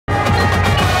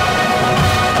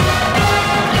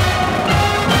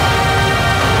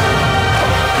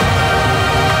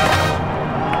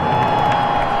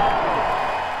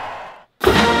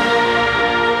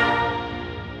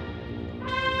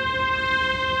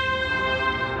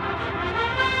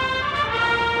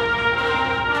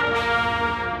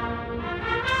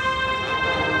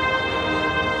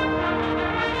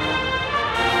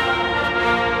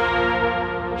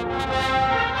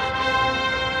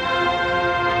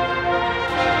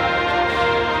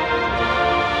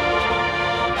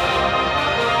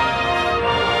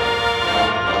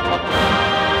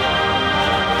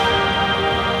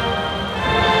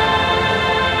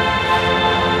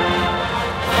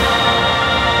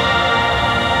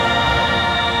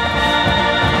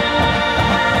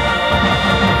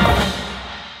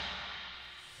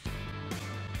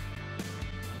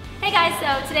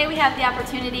have the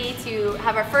opportunity to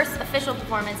have our first official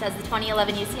performance as the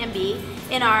 2011 UCMB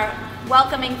in our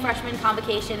welcoming freshman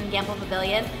convocation in Gampel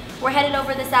Pavillion. We're headed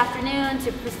over this afternoon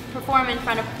to perform in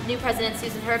front of new President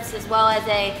Susan Herbst, as well as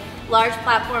a large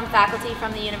platform faculty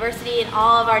from the university and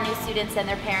all of our new students and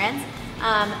their parents.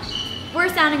 We're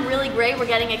sounding really great. We're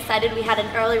getting excited. We had an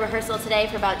early rehearsal today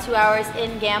for about 2 hours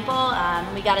in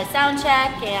Gampel. We got a sound check,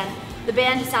 and the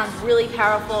band just sounds really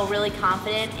powerful, really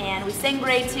confident, and we sing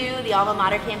great too. The alma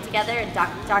mater came together, and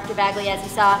Dr. Bagley, as you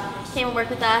saw, came and worked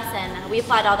with us, and we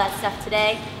applied all that stuff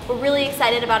today. We're really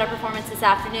excited about our performance this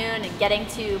afternoon and getting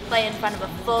to play in front of a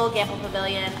full Gampel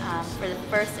Pavillion for the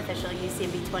first official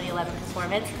UCMB 2011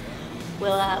 performance.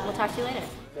 We'll talk to you later.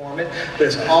 But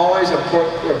it's always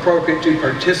appropriate to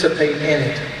participate in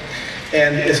it.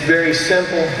 And it's very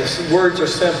simple, the words are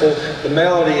simple, the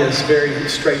melody is very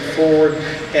straightforward,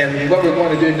 and what we're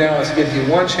going to do now is give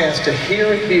you one chance to hear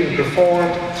it being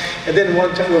performed, and then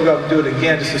one time we're going to do it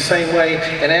again just the same way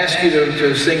and ask you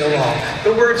to sing along.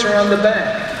 The words are on the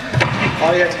back.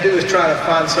 All you have to do is try to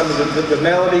find some of the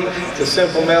melody. It's a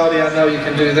simple melody, I know you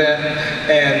can do that,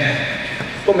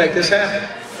 and we'll make this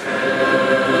happen.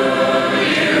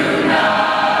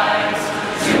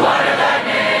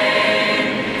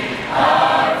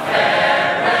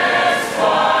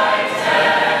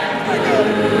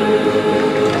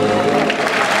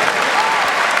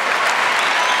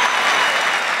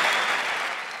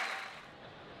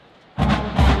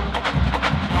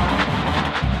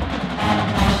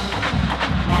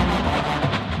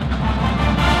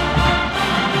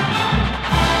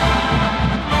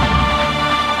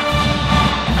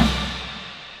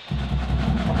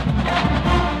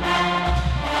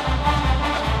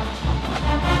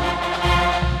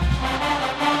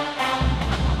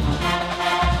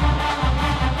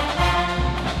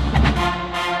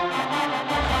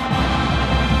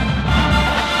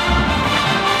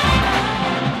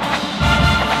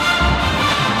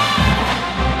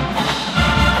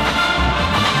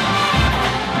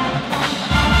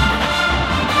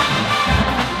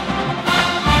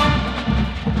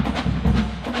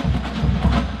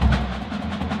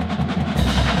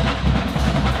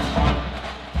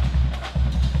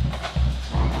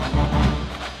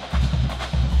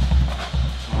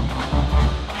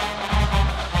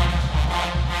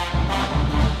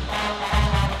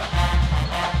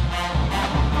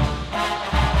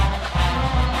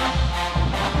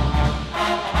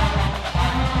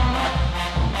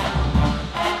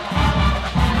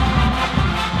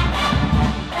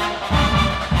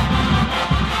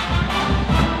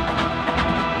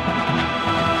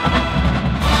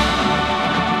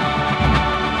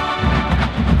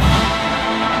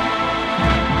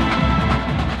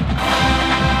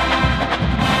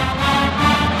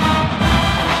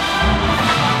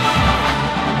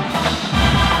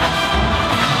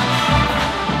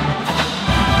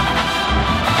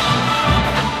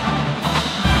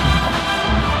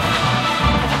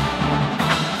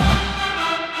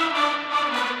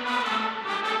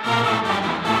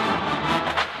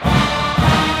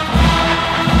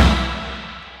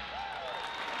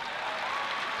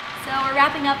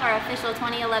 Wrapping up our official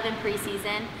 2011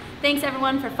 preseason. Thanks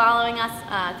everyone for following us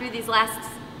through these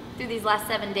last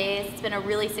 7 days. It's been a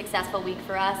really successful week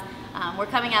for us. We're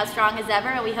coming out strong as ever,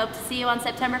 and we hope to see you on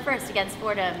September 1st against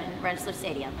Fordham in Rensselaer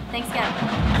Stadium. Thanks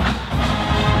again.